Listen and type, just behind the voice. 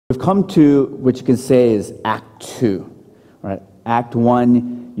We've come to what you can say is Act 2. Right? Act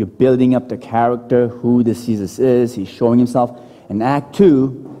 1, you're building up the character, who this Jesus is. He's showing himself. And Act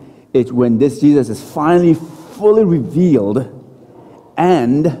 2 is when this Jesus is finally fully revealed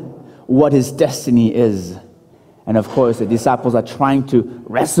and what his destiny is. And of course, the disciples are trying to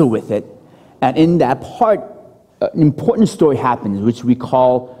wrestle with it. And in that part, an important story happens, which we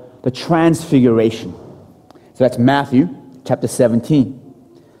call the Transfiguration. So that's Matthew chapter 17,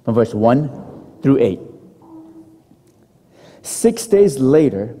 from verse 1 through 8. 6 days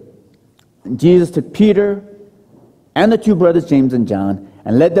later, Jesus took Peter and the two brothers, James and John,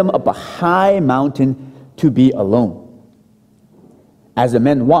 and led them up a high mountain to be alone. As the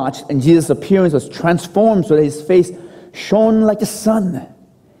men watched, and Jesus' appearance was transformed so that his face shone like the sun,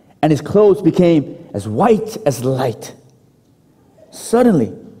 and his clothes became as white as light.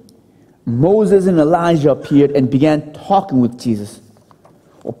 Suddenly, Moses and Elijah appeared and began talking with Jesus.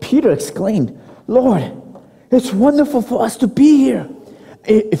 Well, Peter exclaimed, "Lord, it's wonderful for us to be here.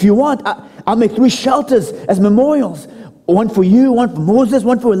 If you want, I'll make 3 shelters as memorials. One for you, one for Moses,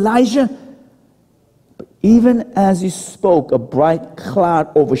 one for Elijah." But even as he spoke, a bright cloud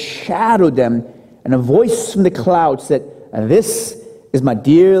overshadowed them, and a voice from the cloud said, "This is my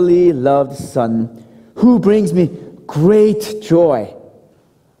dearly loved Son, who brings me great joy.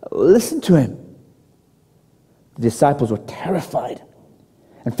 Listen to him." The disciples were terrified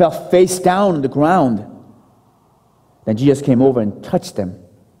and fell face down on the ground. Then Jesus came over and touched them.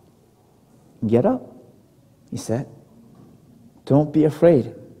 "Get up," he said. "Don't be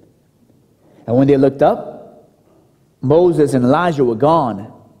afraid." And when they looked up, Moses and Elijah were gone,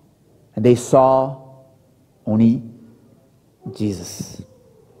 and they saw only Jesus.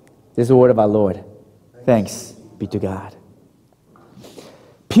 This is the word of our Lord. Thanks be to God.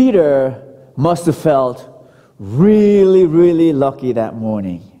 Peter must have felt really, really lucky that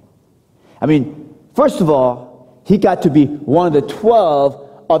morning. I mean, first of all, he got to be one of the 12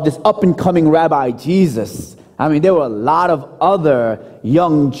 of this up-and-coming Rabbi Jesus. I mean, there were a lot of other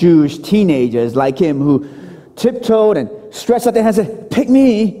young Jewish teenagers like him who tiptoed and stretched out their hands and said, "Pick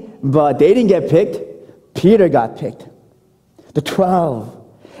me," but they didn't get picked. Peter got picked. The 12.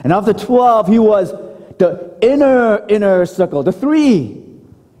 And of the 12, he was the inner circle, the 3.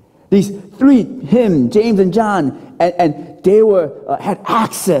 These 3, him, James, and John, and they were had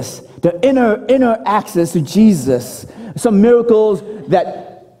access, the inner access to Jesus. Some miracles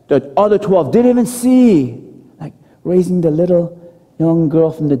that the other 12 didn't even see, like raising the little young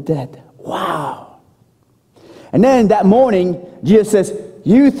girl from the dead. Wow. And then that morning, Jesus says,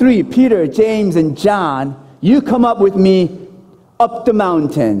 "You 3, Peter, James, and John, you come up with me up the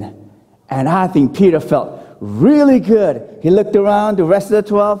mountain." And I think Peter felt really good. He looked around, the rest of the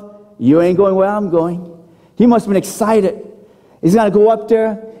 12, "You ain't going where I'm going." He must have been excited. He's going to go up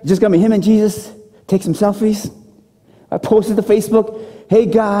there. It's just going to be him and Jesus, take some selfies. I posted to Facebook, "Hey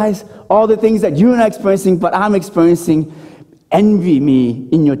guys, all the things that you're not experiencing, but I'm experiencing, envy me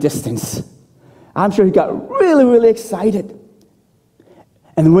in your distance." I'm sure he got really, really excited.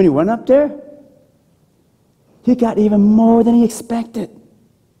 And when he went up there, he got even more than he expected.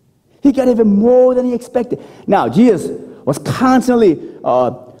 He got even more than he expected. Now, Jesus was constantly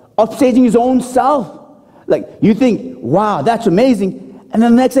upstaging his own self. Like, you think, wow, that's amazing. And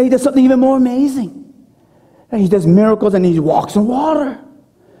then the next day, he does something even more amazing. And he does miracles and he walks on water.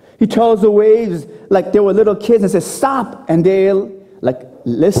 He tells the waves, like they were little kids, and says, "Stop." And they're like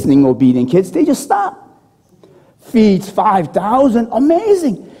listening, obedient kids. They just stop. Feeds 5,000.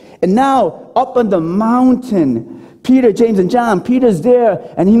 Amazing. And now, up on the mountain, Peter, James, and John, Peter's there,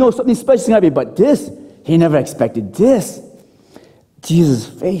 and he knows something special is going to be. But this, he never expected this. Jesus'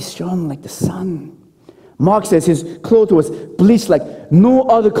 face shone like the sun. Mark says his clothes was bleached like no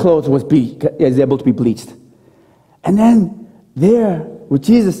other clothes is able to be bleached. And then there with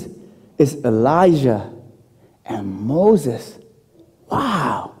Jesus is Elijah and Moses.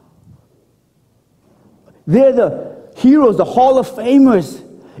 Wow. They're the heroes, the Hall of Famers.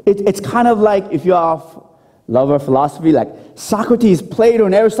 It's kind of like, if you're a lover of philosophy, like Socrates, Plato,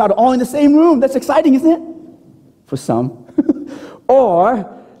 and Aristotle all in the same room. That's exciting, isn't it? For some. Or,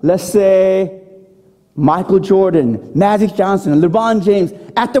 let's say, Michael Jordan, Magic Johnson, and LeBron James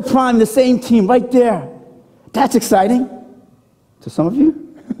at the prime, the same team right there. That's exciting to some of you.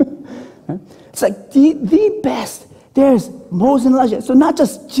 It's like the best. There's Moses and Elijah. So not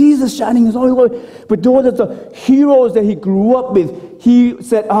just Jesus shining his own glory, but those are the heroes that he grew up with. He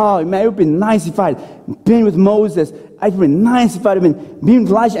said, "Oh, man, it would have been nice if I had been with Moses. It would have been nice if I had been with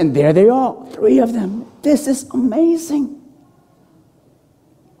Elijah." And there they are, 3 of them. This is amazing.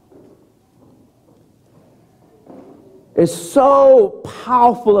 is so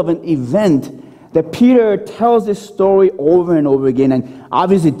powerful of an event that Peter tells this story over and over again. And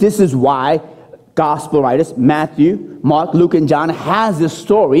obviously this is why gospel writers, Matthew, Mark, Luke, and John, has this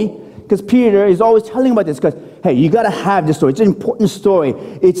story, because Peter is always telling about this, because, hey, you got to have this story. It's an important story.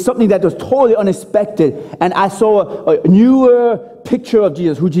 It's something that was totally unexpected. And I saw a newer picture of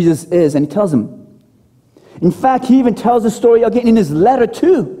Jesus, who Jesus is, and he tells him. In fact, he even tells the story again in his letter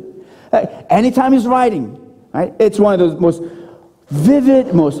too. Anytime he's writing, right? It's one of those most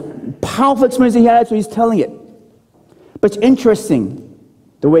vivid, most powerful experiences he had, so he's telling it. But it's interesting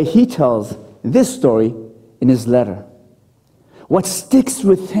the way he tells this story in his letter. What sticks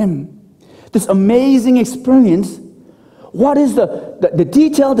with him, this amazing experience, what is the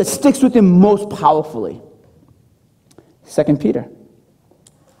detail that sticks with him most powerfully? 2 Peter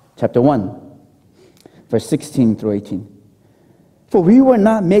chapter 1. Verse 16 through 18. For we were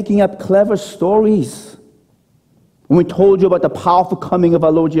not making up clever stories when we told you about the powerful coming of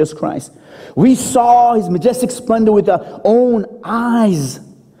our Lord Jesus Christ. We saw his majestic splendor with our own eyes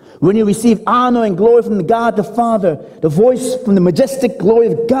when he received honor and glory from God the Father. The voice from the majestic glory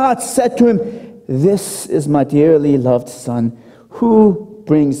of God said to him, "This is my dearly loved Son, who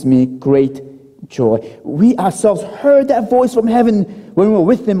brings me great joy." We ourselves heard that voice from heaven when we were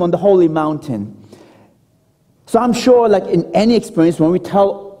with him on the holy mountain. So I'm sure, like in any experience, when we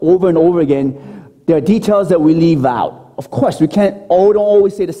tell over and over again, there are details that we leave out. Of course, we don't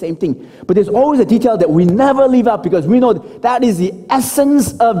always say the same thing. But there's always a detail that we never leave out, because we know that is the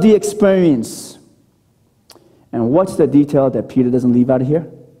essence of the experience. And what's the detail that Peter doesn't leave out of here?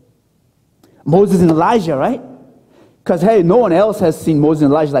 Moses and Elijah, right? Because, hey, no one else has seen Moses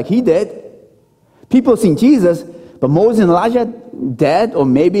and Elijah like he did. People have seen Jesus, but Moses and Elijah, dead, or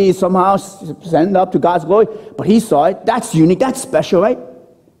maybe somehow sent up to God's glory, but he saw it. That's unique, that's special, right?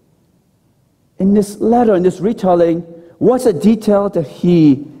 In this letter, in this retelling, what's a detail that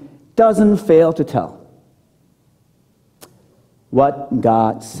he doesn't fail to tell? What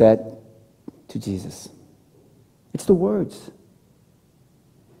God said to Jesus. It's the words.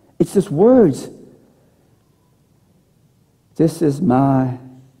 It's just words. This is my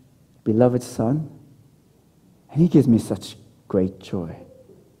beloved Son, and he gives me such great joy.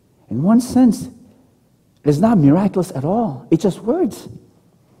 In one sense, it is not miraculous at all. It's just words.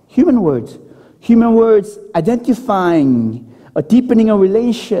 Human words. Human words identifying a deepening of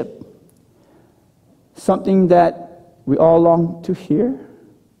relationship. Something that we all long to hear.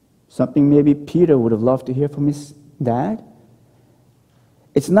 Something maybe Peter would have loved to hear from his dad.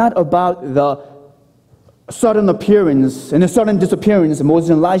 It's not about the sudden appearance and the sudden disappearance of Moses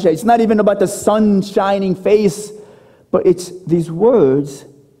and Elijah. It's not even about the sun shining face. But it's these words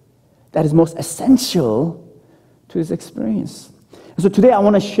that is most essential to his experience. And so today I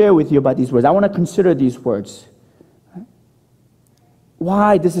want to share with you about these words. I want to consider these words.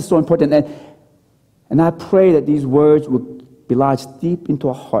 Why this is so important. And I pray that these words will be lodged deep into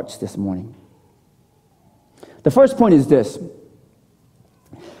our hearts this morning. The first point is this.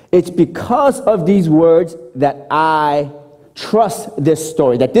 It's because of these words that I trust this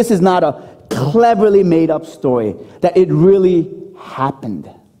story. That this is not a cleverly made up story, that it really happened.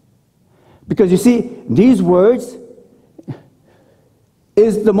 Because you see, these words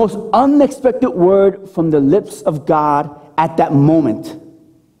is the most unexpected word from the lips of God at that moment.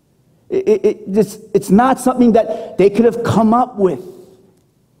 It's not something that they could have come up with.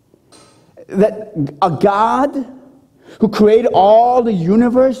 That a God who created all the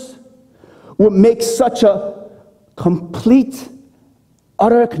universe would make such a complete,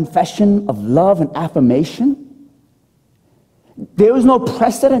 utter confession of love and affirmation. There was no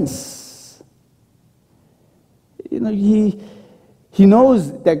precedence. You know, he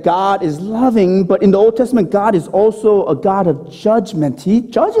knows that God is loving, but in the Old Testament, God is also a God of judgment. He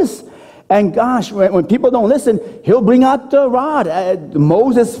judges. And gosh, when people don't listen, he'll bring out the rod.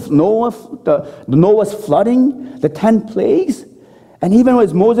 Noah's flooding, the 10 plagues. And even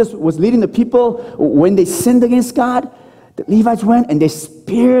as Moses was leading the people, when they sinned against God, the Levites went and they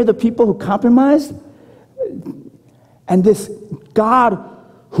speared the people who compromised. And this God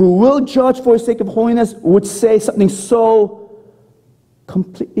who will judge for his sake of holiness would say something so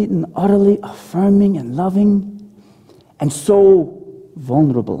completely and utterly affirming and loving and so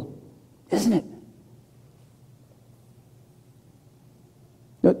vulnerable. Isn't it?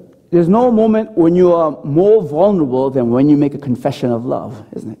 There's no moment when you are more vulnerable than when you make a confession of love,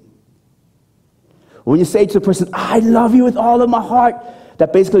 isn't it? When you say to the person, I love you with all of my heart,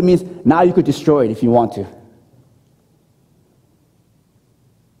 that basically means now you could destroy it if you want to.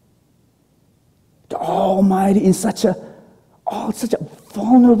 The Almighty in such a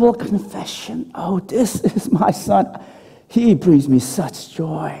vulnerable confession. Oh, this is my son. He brings me such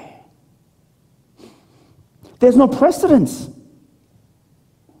joy. There's no precedence.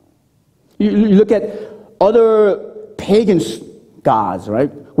 You look at other pagan gods, right?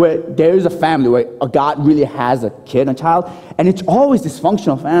 Where there is a family, where a god really has a kid, a child, and it's always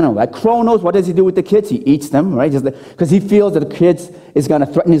dysfunctional family. Like Kronos, what does he do with the kids? He eats them, right? Just because he feels that the kids is going to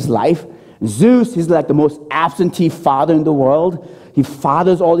threaten his life. Zeus, he's like the most absentee father in the world. He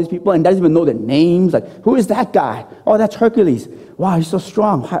fathers all these people and doesn't even know their names. Like, who is that guy? Oh, that's Hercules. Wow, he's so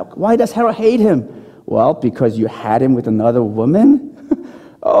strong. Why does Hera hate him? Well, because you had him with another woman?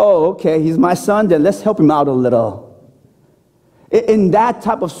 Oh, okay, he's my son, then let's help him out a little. In that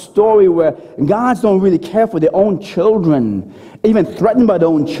type of story where gods don't really care for their own children, even threatened by their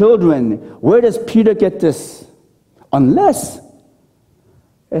own children, where does Peter get this? Unless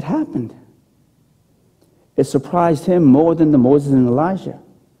it happened. It surprised him more than the Moses and Elijah.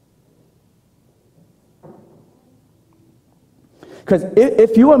 Because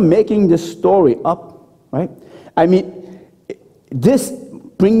if you are making this story up, right? I mean, this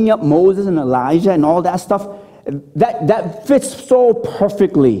bringing up Moses and Elijah and all that stuff, that fits so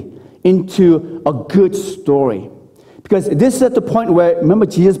perfectly into a good story. Because this is at the point where, remember,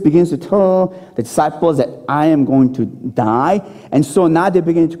 Jesus begins to tell the disciples that I am going to die. And so now they're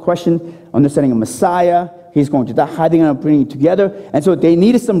beginning to question understanding of Messiah. He's going to die. How are they going to bring it together? And so they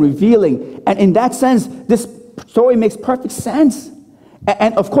needed some revealing. And in that sense, this story makes perfect sense.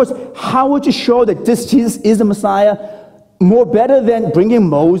 And of course, how would you show that this Jesus is the Messiah more better than bringing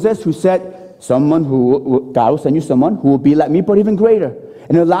Moses, who said, God will send you someone who will be like me, but even greater.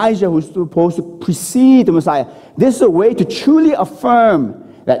 And Elijah, who's supposed to precede the Messiah. This is a way to truly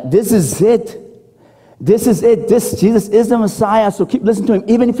affirm that this is it. This is it. This Jesus is the Messiah, so keep listening to him.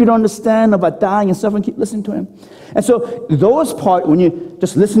 Even if you don't understand about dying and suffering, keep listening to him. And so those parts, when you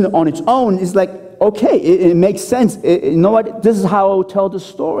just listen on its own, is like, okay, it makes sense. You know what? This is how I will tell the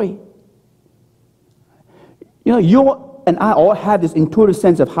story. You know, you and I all have this intuitive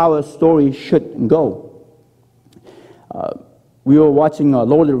sense of how a story should go. We were watching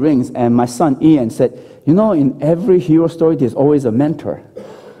Lord of the Rings, and my son Ian said, you know, in every hero story, there's always a mentor.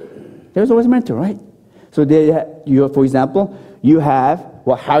 There's always a mentor, right? So for example, you have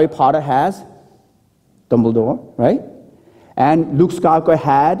what Harry Potter has, Dumbledore, right? And Luke Skywalker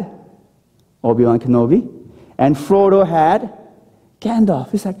had Obi-Wan Kenobi, and Frodo had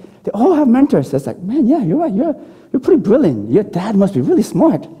Gandalf. It's like, they all have mentors. It's like, man, yeah, you're right, you're pretty brilliant. Your dad must be really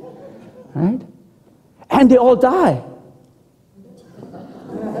smart, right? And they all die.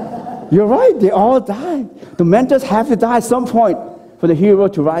 You're right, they all die. The mentors have to die at some point for the hero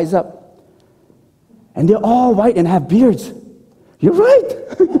to rise up. And they're all white and have beards. You're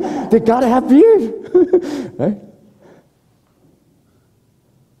right. They gotta have beard. Right?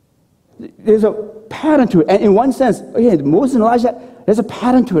 There's a pattern to it. And in one sense, Moses and Elijah, there's a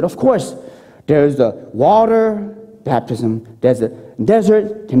pattern to it, of course. There's the water, baptism. There's a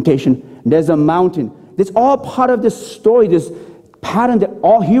desert, temptation. There's a mountain. It's all part of this story, this pattern that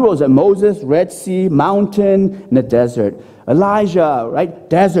all heroes are: Moses, Red Sea, mountain, and the desert. Elijah, right?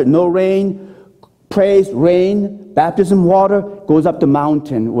 Desert, no rain. Praise, rain, baptism, water, goes up the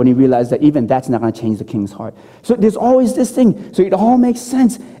mountain when he realized that even that's not going to change the king's heart. So there's always this thing. So it all makes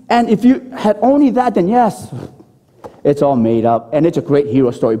sense. And if you had only that, then yes, it's all made up. And it's a great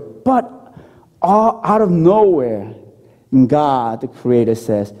hero story. But all out of nowhere, God, the Creator,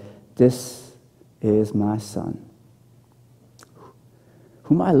 says, this is my son,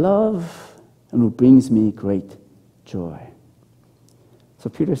 whom I love and who brings me great joy. So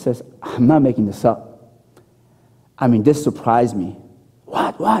Peter says, I'm not making this up. I mean, this surprised me.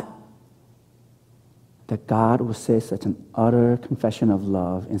 What? That God would say such an utter confession of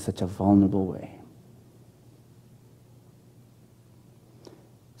love in such a vulnerable way.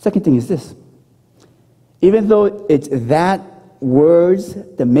 Second thing is this. Even though it's that words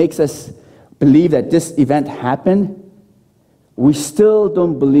that makes us believe that this event happened, we still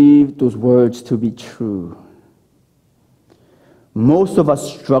don't believe those words to be true. Most of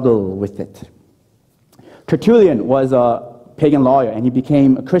us struggle with it. Tertullian was a pagan lawyer, and he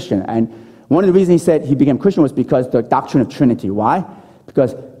became a Christian. And one of the reasons he said he became a Christian was because the doctrine of Trinity. Why?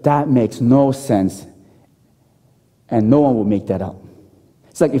 Because that makes no sense, and no one will make that up.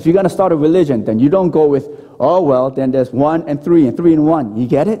 It's like if you're going to start a religion, then you don't go with, oh, well, then there's 1 and 3 and 3 and 1. You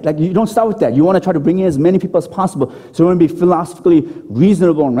get it? Like, you don't start with that. You want to try to bring in as many people as possible. So you want to be philosophically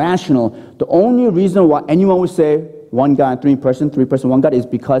reasonable and rational. The only reason why anyone would say one God, 3 person, one God, is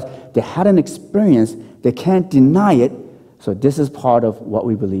because they had an experience. They can't deny it. So this is part of what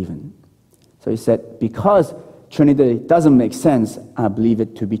we believe in. So he said, because Trinity doesn't make sense, I believe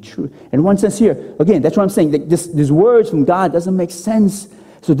it to be true. In one sense here, again, that's what I'm saying. That these words from God doesn't make sense.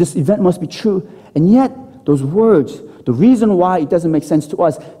 So this event must be true. And yet, those words, the reason why it doesn't make sense to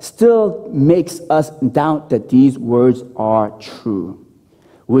us, still makes us doubt that these words are true.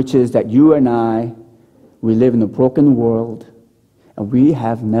 Which is that you and I, we live in a broken world, and we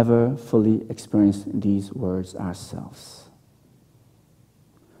have never fully experienced these words ourselves.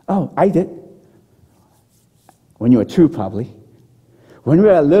 Oh, I did. When you were 2, probably. When we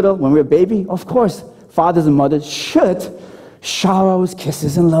were little, when we were a baby, of course, fathers and mothers should shower with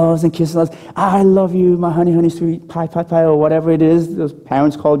kisses and loves and kisses and loves. I love you, my honey, honey, sweet pie, pie, pie, or whatever it is those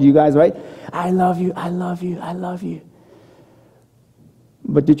parents called you guys, right? I love you, I love you, I love you.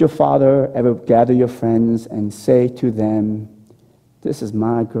 But did your father ever gather your friends and say to them, this is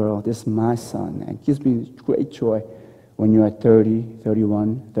my girl, this is my son, and it gives me great joy when you're at 30,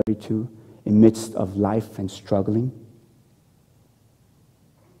 31, 32, in midst of life and struggling?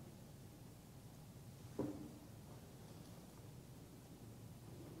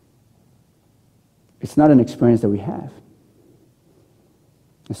 It's not an experience that we have.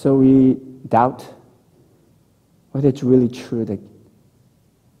 And so we doubt whether it's really true that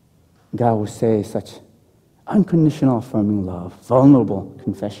God will say such unconditional affirming love, vulnerable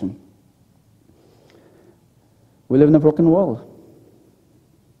confession. We live in a broken world.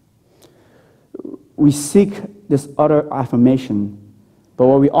 We seek this utter affirmation, but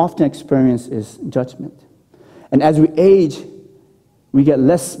what we often experience is judgment. And as we age, we get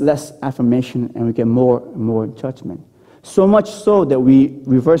less affirmation and we get more and more judgment. So much so that we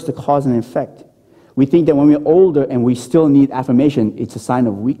reverse the cause and effect. We think that when we're older and we still need affirmation, it's a sign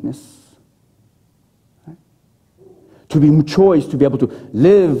of weakness. Right? To be mature is to be able to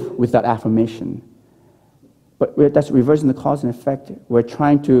live with that affirmation. But that's reversing the cause and effect. We're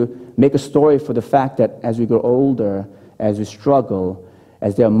trying to make a story for the fact that as we grow older, as we struggle,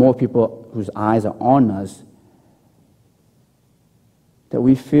 as there are more people whose eyes are on us, that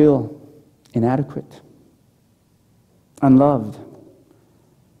we feel inadequate, unloved,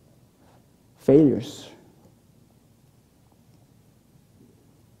 failures.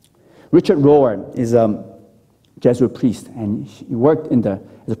 Richard Rohr is a Jesuit priest, and he worked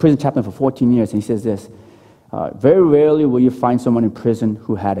as a prison chaplain for 14 years, and he says this, very rarely will you find someone in prison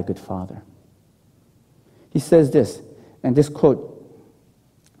who had a good father. He says this, and this quote,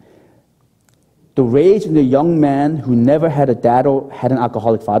 the rage in the young man who never had a dad or had an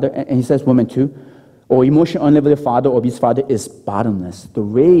alcoholic father, and he says women too, or emotionally unavailable father or abused father is bottomless. The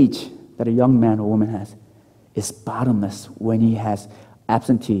rage that a young man or woman has is bottomless when he has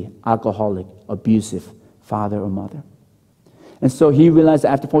absentee, alcoholic, abusive father or mother. And so he realized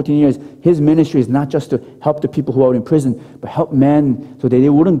that after 14 years, his ministry is not just to help the people who are in prison, but help men so that they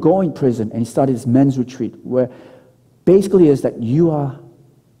wouldn't go in prison. And he started this men's retreat where basically is that you are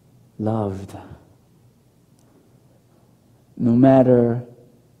loved. No matter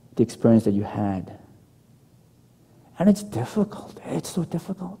the experience that you had. And it's difficult. It's so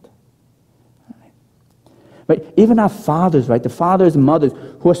difficult. But even our fathers, right? The fathers and mothers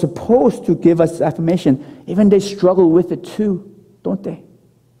who are supposed to give us affirmation, even they struggle with it too, don't they?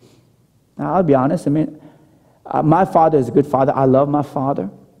 Now, I'll be honest. I mean, my father is a good father. I love my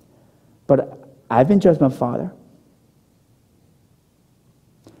father. But I've been judged by my father.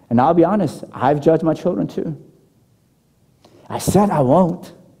 And I'll be honest, I've judged my children too. I said I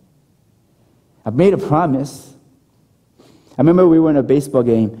won't. I've made a promise. I remember we were in a baseball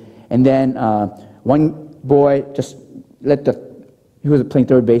game, and then one boy just he was playing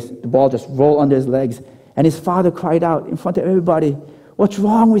third base, the ball just rolled under his legs, and his father cried out in front of everybody, "What's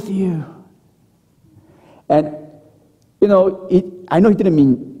wrong with you?" And, you know, I know he didn't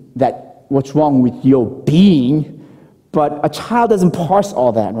mean that, what's wrong with your being, but a child doesn't parse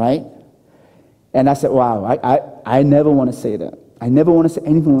all that, right? And I said, wow, I never want to say that. I never want to say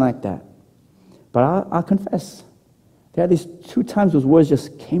anything like that. But I'll confess, there are these 2 times those words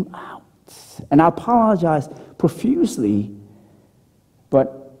just came out. And I apologize profusely,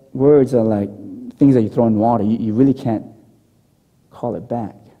 but words are like things that you throw in water. You really can't call it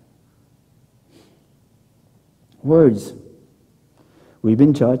back. Words. We've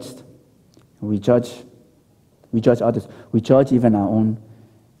been judged. We judge others. We judge even our own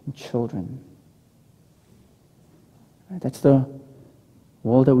children. That's the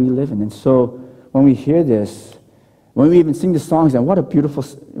world that we live in. And so when we hear this, when we even sing the songs, and what a beautiful,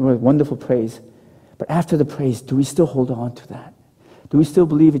 what a wonderful praise. But after the praise, do we still hold on to that? Do we still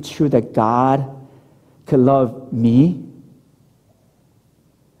believe it's true that God could love me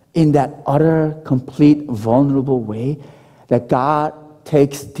in that utter, complete, vulnerable way? That God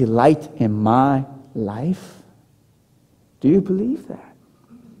takes delight in my life? Do you believe that?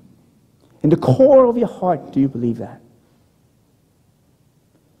 In the core of your heart, do you believe that?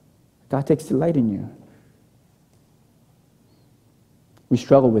 God takes delight in you. We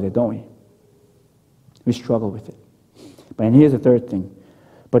struggle with it, don't we? We struggle with it. But here's the third thing.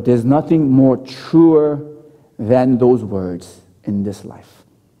 But there's nothing more truer than those words in this life.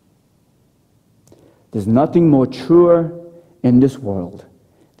 There's nothing more truer in this world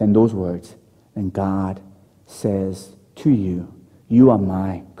than those words. And God says to you, you are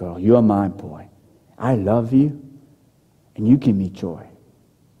my girl, you are my boy. I love you, and you give me joy.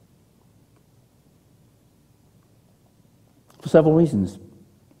 For several reasons.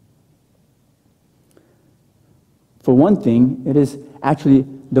 For one thing, it is actually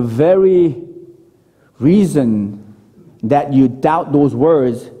the very reason that you doubt those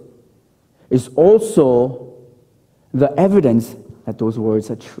words is also the evidence that those words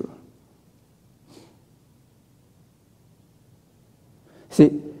are true.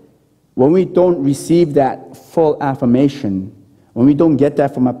 See, when we don't receive that full affirmation, when we don't get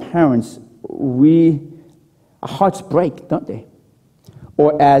that from our parents, our hearts break, don't they?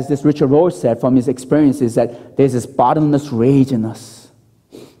 Or as this Richard Rohr said from his experiences, that there's this bottomless rage in us.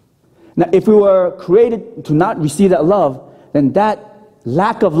 Now, if we were created to not receive that love, then that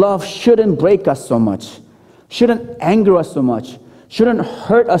lack of love shouldn't break us so much, shouldn't anger us so much, shouldn't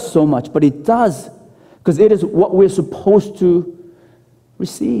hurt us so much, but it does, because it is what we're supposed to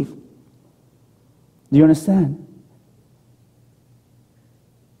receive. Do you understand?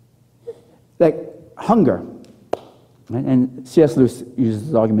 Like hunger, right? And C.S. Lewis uses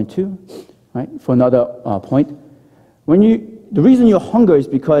this argument too, right? For another point, the reason you're hungry is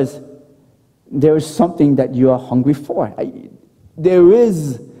because there is something that you are hungry for. There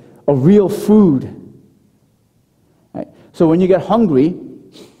is a real food. Right? So when you get hungry,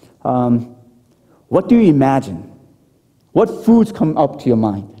 what do you imagine? What foods come up to your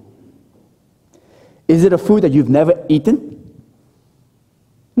mind? Is it a food that you've never eaten?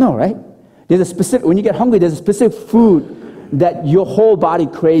 No, right? When you get hungry, there's a specific food that your whole body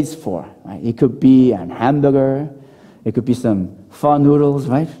craves for. Right? It could be a hamburger. It could be some pho noodles,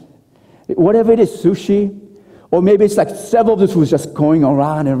 right? Whatever it is, sushi. Or maybe it's like several of the foods just going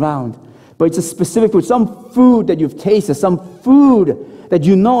around and around. But it's a specific food, some food that you've tasted, some food that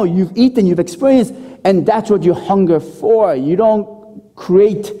you know you've eaten, you've experienced, and that's what you hunger for. You don't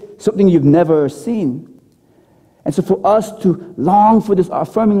create something you've never seen. And so for us to long for this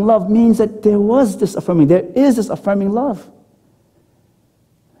affirming love means that there is this affirming love.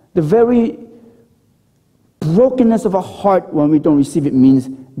 The very brokenness of our heart when we don't receive it means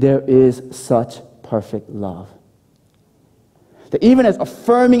there is such perfect love. That even as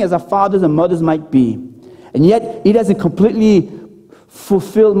affirming as our fathers and mothers might be, and yet it hasn't completely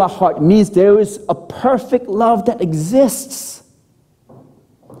fulfilled my heart, means there is a perfect love that exists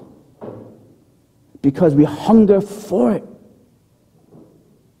because we hunger for it.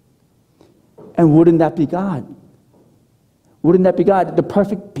 And wouldn't that be God? Wouldn't that be God, the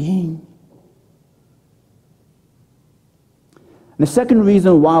perfect being? And the second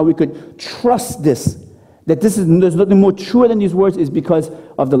reason why we could trust this, that there's nothing more true than these words, is because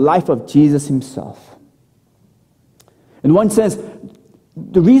of the life of Jesus himself. In one sense,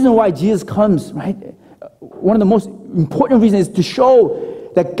 the reason why Jesus comes, right, one of the most important reasons is to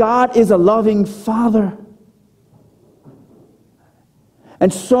show that God is a loving Father.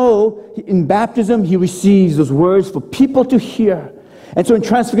 And so, in baptism, he receives those words for people to hear. And so in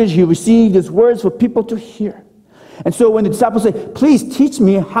transfiguration, he received those words for people to hear. And so when the disciples say, please teach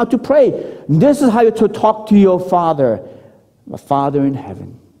me how to pray, this is how you talk to your Father, the Father in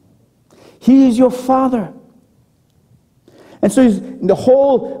heaven. He is your Father. And so the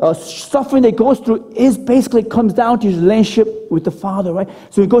whole suffering that goes through basically comes down to his relationship with the Father, right?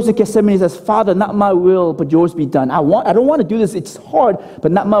 So he goes to Gethsemane and says, Father, not my will, but yours be done. I don't want to do this. It's hard,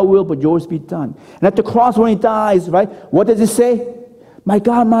 but not my will, but yours be done. And at the cross when he dies, right, what does it say? My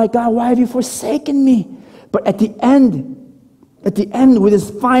God, why have you forsaken me? But at the end, with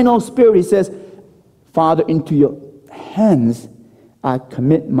his final spirit, he says, Father, into your hands I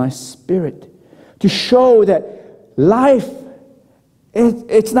commit my spirit. To show that life,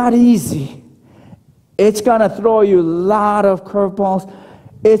 it's not easy. It's going to throw you a lot of curveballs.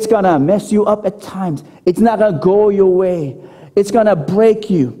 It's going to mess you up at times. It's not going to go your way. It's going to break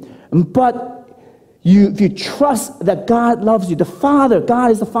you. But if you trust that God loves you,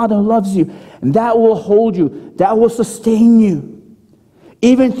 God is the Father who loves you, and that will hold you, that will sustain you,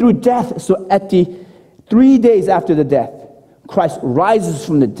 even through death. So at the 3 days after the death, Christ rises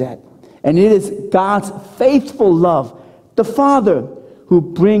from the dead. And it is God's faithful love, the Father, who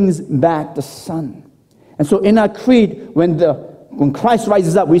brings back the Son. And so in our creed, when Christ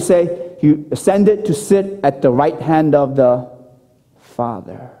rises up, we say, He ascended to sit at the right hand of the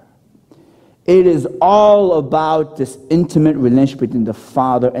Father. It is all about this intimate relationship between the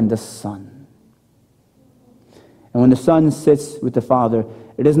Father and the Son. And when the Son sits with the Father,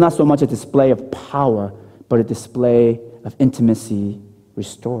 it is not so much a display of power, but a display of intimacy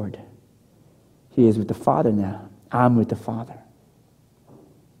restored. He is with the Father now. I'm with the Father.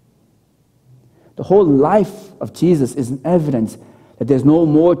 The whole life of Jesus is an evidence that there's no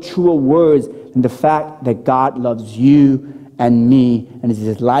more truer words than the fact that God loves you and me and is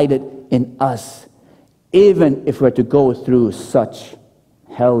delighted in us, even if we're to go through such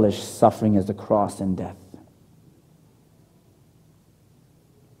hellish suffering as the cross and death.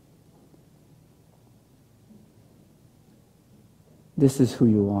 This is who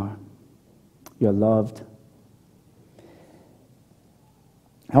you are. You're loved.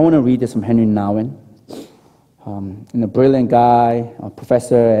 I want to read this from Henry Nouwen. A brilliant guy, a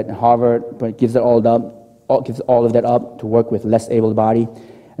professor at Harvard, but gives all of that up to work with less able-bodied.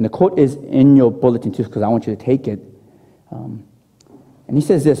 And the quote is in your bulletin too, because I want you to take it. And he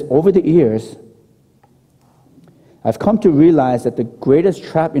says this: over the years, I've come to realize that the greatest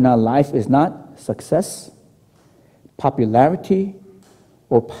trap in our life is not success, popularity,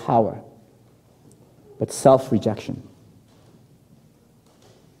 or power, but self-rejection.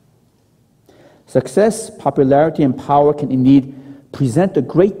 Success, popularity, and power can indeed present a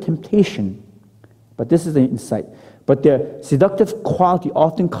great temptation, but this is the insight. But their seductive quality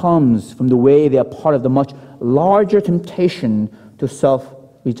often comes from the way they are part of the much larger temptation to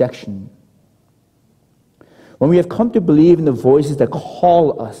self-rejection. When we have come to believe in the voices that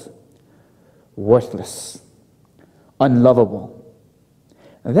call us worthless, unlovable,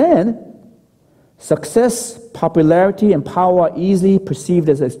 then success, popularity, and power are easily perceived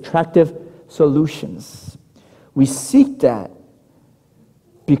as attractive solutions. We seek that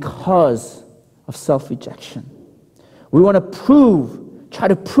because of self-rejection. We want to try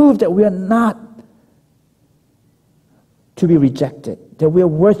to prove that we are not to be rejected, that we are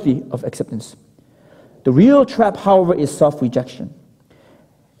worthy of acceptance. The real trap, however, is self-rejection.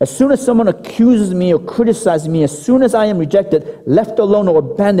 As soon as someone accuses me or criticizes me, as soon as I am rejected, left alone or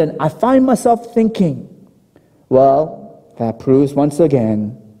abandoned, I find myself thinking, well, that proves once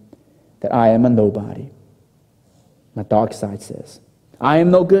again that I am a nobody. My dark side says, I am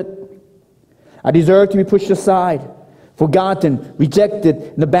no good. I deserve to be pushed aside, forgotten, rejected,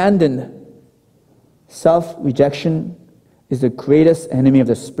 and abandoned. Self-rejection is the greatest enemy of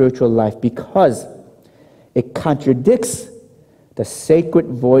the spiritual life because it contradicts the sacred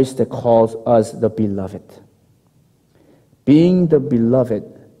voice that calls us the beloved. Being the beloved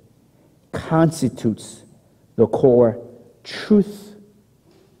constitutes the core truth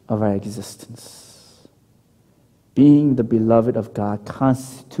of our existence. Being the beloved of God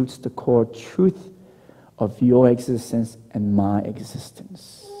constitutes the core truth of your existence and my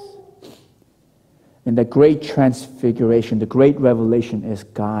existence. In the great transfiguration, the great revelation is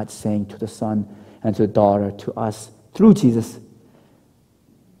God saying to the Son and to the daughter, to us, through Jesus,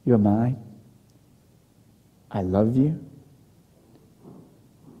 you're mine. I love you.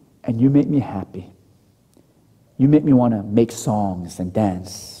 And you make me happy. You make me want to make songs and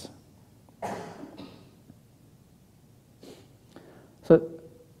dance. So,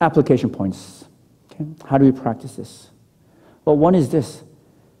 application points. Okay? How do we practice this? Well, one is this.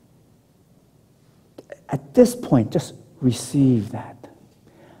 At this point, just receive that.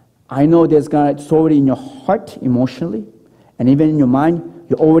 I know it's already in your heart emotionally, and even in your mind,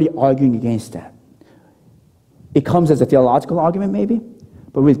 you're already arguing against that. It comes as a theological argument maybe,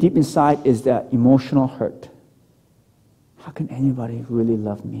 but really deep inside is that emotional hurt. How can anybody really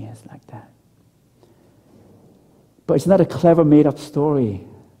love me as like that? But it's not a clever made up story.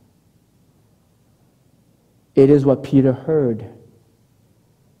 It is what Peter heard and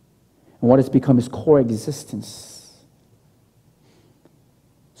what has become his core existence.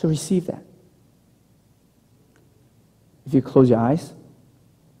 So receive that. If you close your eyes,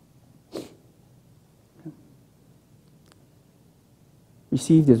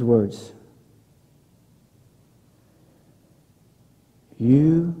 receive these words.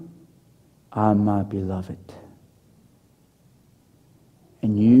 You are my beloved,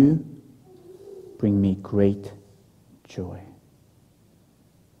 and you bring me great joy.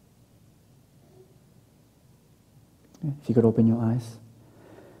 If you could open your eyes.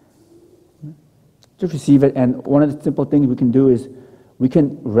 Just receive it, and one of the simple things we can do is we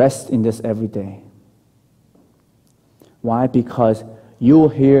can rest in this every day. Why? Because you will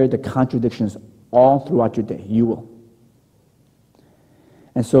hear the contradictions all throughout your day. You will.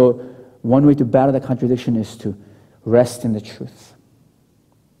 And so one way to battle that contradiction is to rest in the truth.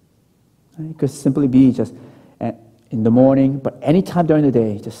 It could simply be just in the morning, but any time during the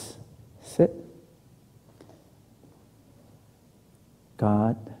day, just sit.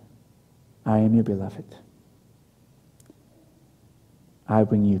 God, I am your beloved. I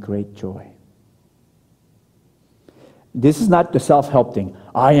bring you great joy. This is not the self-help thing.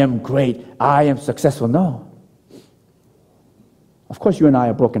 I am great. I am successful. No. Of course, you and I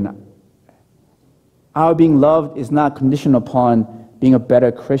are broken. Our being loved is not conditioned upon being a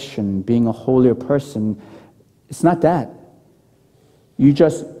better Christian, being a holier person. It's not that. You're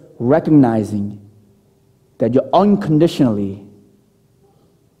just recognizing that you're unconditionally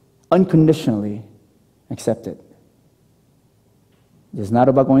accepted. It's not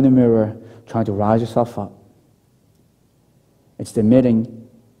about going in the mirror, trying to rise yourself up. It's admitting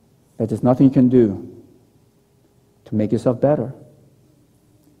that there's nothing you can do to make yourself better.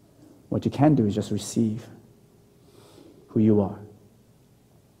 What you can do is just receive who you are.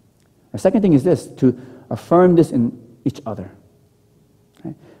 The second thing is this, to affirm this in each other.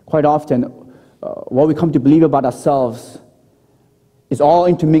 Okay? Quite often, what we come to believe about ourselves is all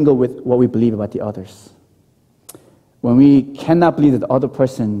intermingled with what we believe about the others. When we cannot believe that the other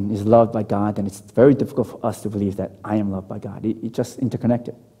person is loved by God, then it's very difficult for us to believe that I am loved by God. It's just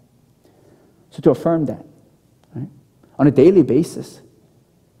interconnected. So to affirm that, right, on a daily basis,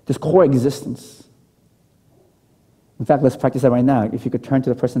 this core existence. In fact, let's practice that right now. If you could turn to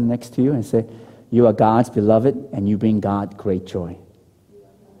the person next to you and say, you are God's beloved and you bring God great joy.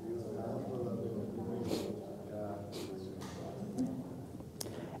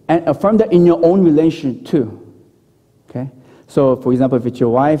 And affirm that in your own relationship too. Okay? So, for example, if it's your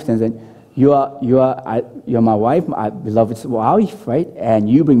wife, then you're my wife, my beloved wife, right? And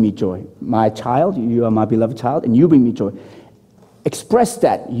you bring me joy. My child, you are my beloved child, and you bring me joy. Express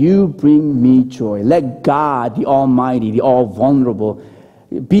that. You bring me joy. Let God, the Almighty, the All-Vulnerable,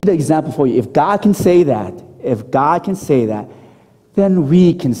 be the example for you. If God can say that, then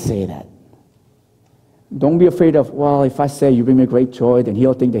we can say that. Don't be afraid of, well, if I say you bring me great joy, then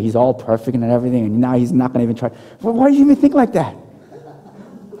he'll think that he's all perfect and everything, and now he's not going to even try. Well, why do you even think like that?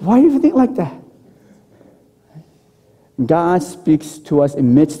 Why do you even think like that? God speaks to us in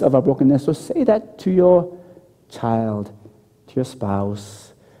the midst of our brokenness, so say that to your child, to your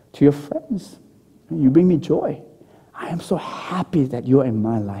spouse, to your friends. You bring me joy. I am so happy that you're in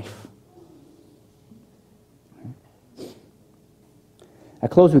my life. I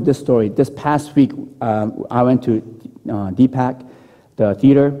close with this story. This past week, I went to DPAC, the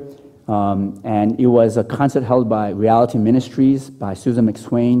theater, and it was a concert held by Reality Ministries by Susan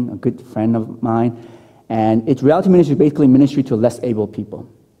McSwain, a good friend of mine. And it's Reality Ministry, basically ministry to less able people.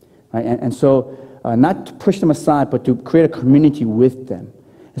 Right? And so, not to push them aside, but to create a community with them.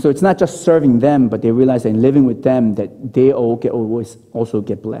 And so it's not just serving them, but they realize that in living with them, that they always also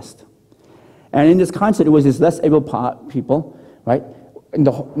get blessed. And in this concert, it was these less able people, right? In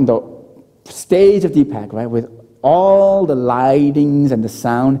the stage of DPAC, right, with all the lightings and the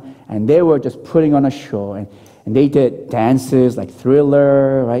sound, and they were just putting on a show, and they did dances like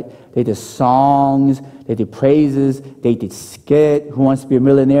Thriller, right? They did songs, they did praises, they did skit, Who Wants to Be a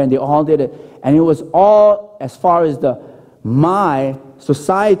Millionaire, and they all did it, and it was all as far as my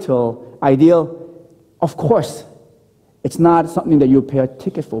societal ideal. Of course, it's not something that you pay a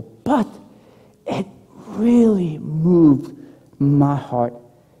ticket for, but it really moved my heart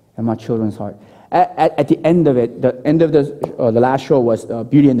and my children's heart. At the end of it, the last show was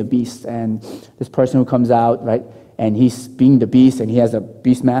Beauty and the Beast, and this person who comes out, right, and he's being the Beast, and he has a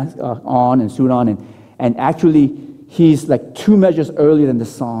beast mask on and suit on, and actually he's like 2 measures earlier than the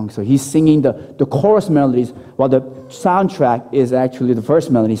song, so he's singing the chorus melodies while the soundtrack is actually the first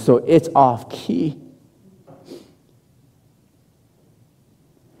melody, so it's off key.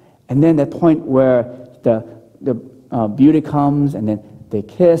 And then that point where the Beauty comes, and then they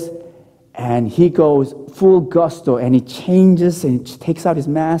kiss, and he goes full gusto, and he changes, and he takes out his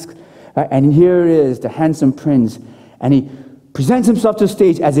mask, and here it is, the handsome prince, and he presents himself to the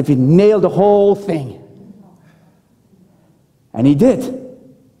stage as if he nailed the whole thing. And he did. And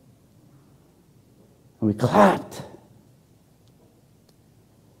we clapped.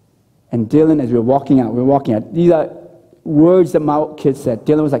 And Dylan, as we were walking out, these are words that my kids said.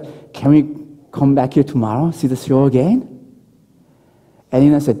 Dylan was like, can we come back here tomorrow, see the show again? And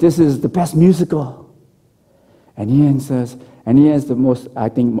Ian said, this is the best musical. And Ian says, and Ian's the most, I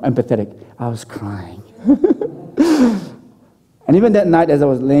think, empathetic. I was crying. And even that night, as I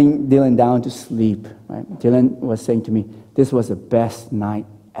was laying Dylan down to sleep, right, Dylan was saying to me, this was the best night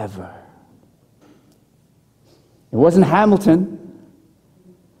ever. It wasn't Hamilton.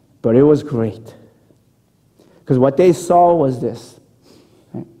 But it was great. Because what they saw was this.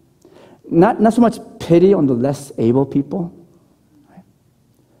 Right? Not so much pity on the less able people. Right?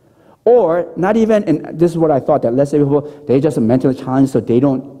 Or not even, and this is what I thought, that less able people, they're just mentally challenged, so they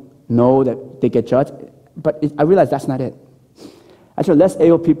don't know that they get judged. But I realized that's not it. Actually, less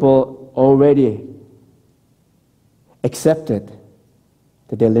able people already accepted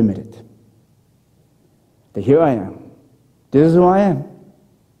that they're limited. That here I am. This is who I am.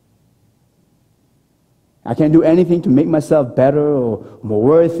 I can't do anything to make myself better or more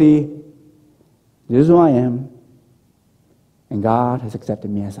worthy. This is who I am. And God has accepted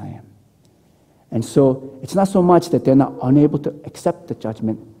me as I am. And so it's not so much that they're not unable to accept the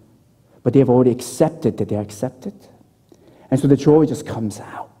judgment, but they've already accepted that they're accepted. And so the joy just comes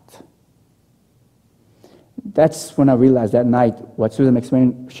out. That's when I realized that night what Susan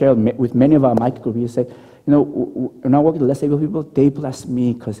McSwain shared with many of our micro groups. Say, when I work with less able people, they bless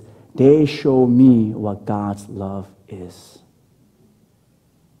me because they show me what God's love is.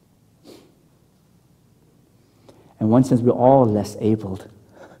 In one sense, we're all less abled,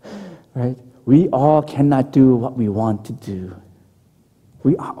 right? We all cannot do what we want to do.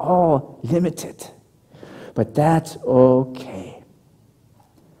 We are all limited. But that's okay.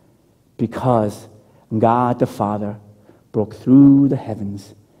 Because God the Father broke through the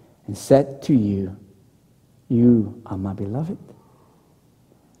heavens and said to you, you are my beloved.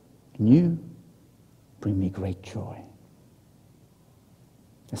 And you bring me great joy.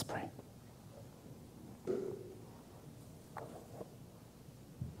 Let's pray.